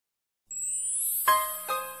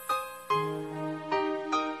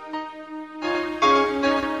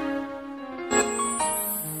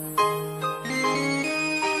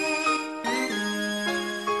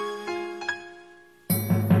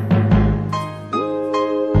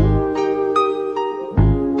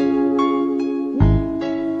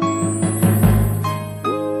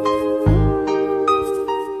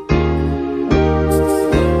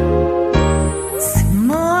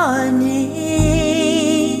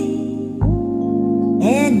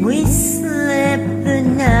we slept the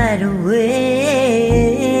night away.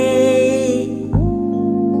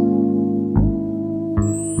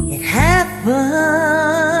 It happened,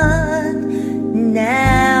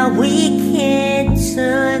 now we can't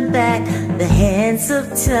turn back the hands of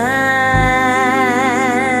time.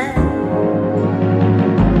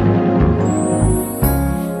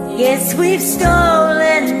 Yes, we've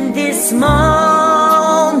stolen this moment.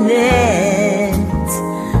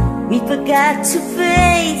 We forgot to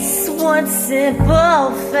face one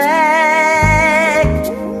simple fact.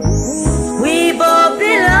 We both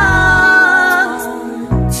belonged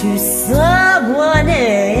to someone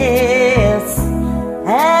else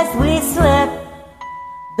as we slept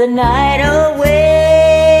the night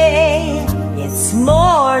away. It's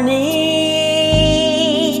morning,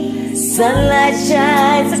 sunlight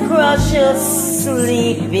shines across your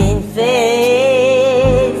sleeping face.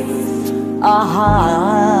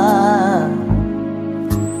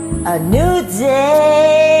 A new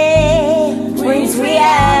day brings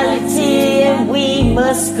reality, and we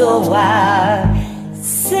must go our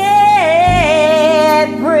separate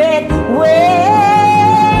ways.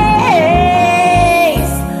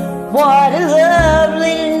 What a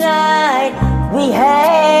lovely night we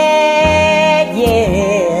had,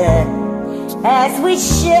 yeah, as we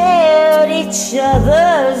shared each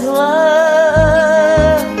other's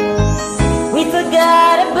love. We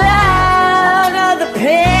forgot about all the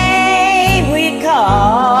pain we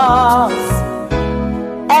caused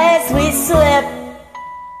as we slept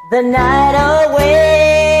the night away.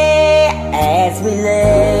 As we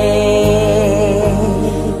lay,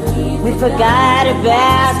 we forgot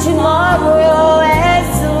about tomorrow as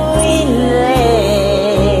we lay.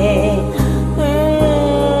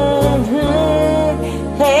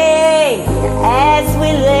 Hey, as we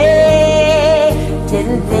lay,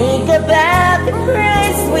 didn't think about the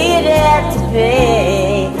price we'd have to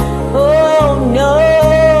pay. Oh no,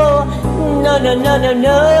 no, no, no, no,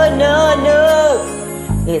 no, no, no.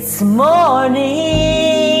 It's morning,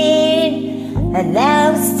 and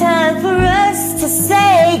now it's time for us to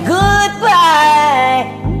say goodbye.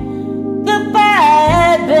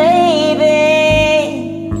 Goodbye, baby.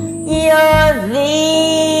 You're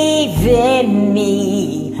leaving me.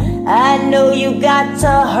 I know you got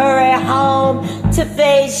to hurry home to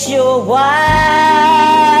face your wife.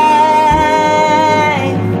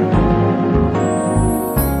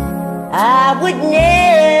 I would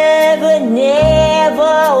never,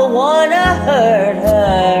 never wanna hurt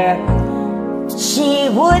her. She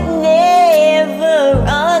would never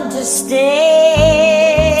understand.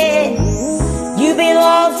 You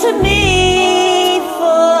belong to me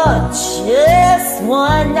for just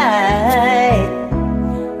one night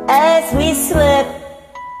as we slept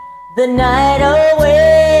the night away.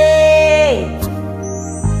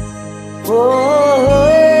 Oh,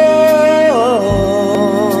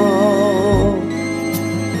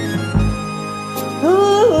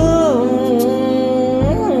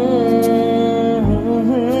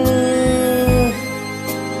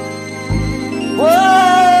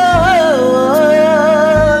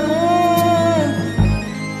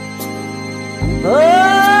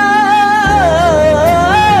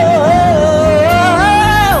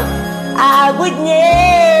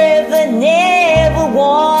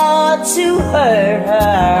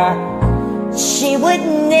 she would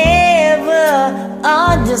never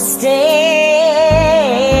understand.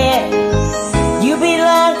 You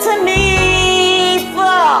belong to me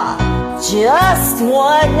for just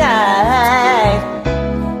one night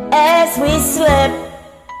as we slept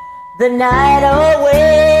the night away.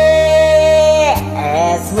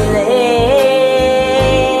 As we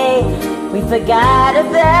lay, we forgot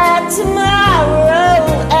about tomorrow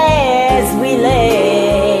as we lay.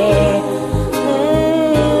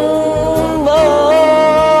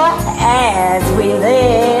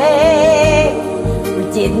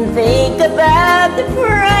 Didn't think about the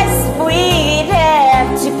price we'd have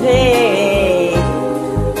to pay.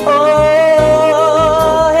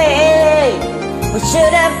 Oh, hey, we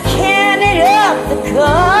should have counted up the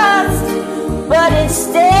cost, but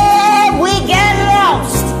instead we got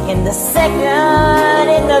lost in the second,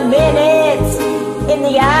 in the minute, in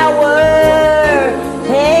the hour.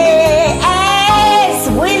 Hey, as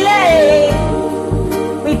we lay,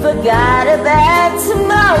 we forgot about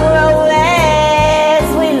tomorrow.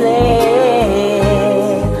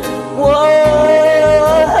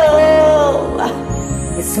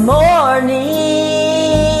 It's morning.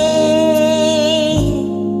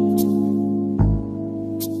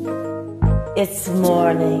 It's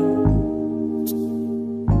morning.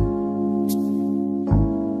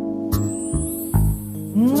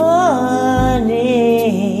 Morning.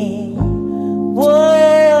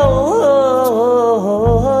 Whoa.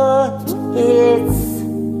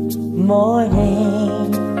 morning.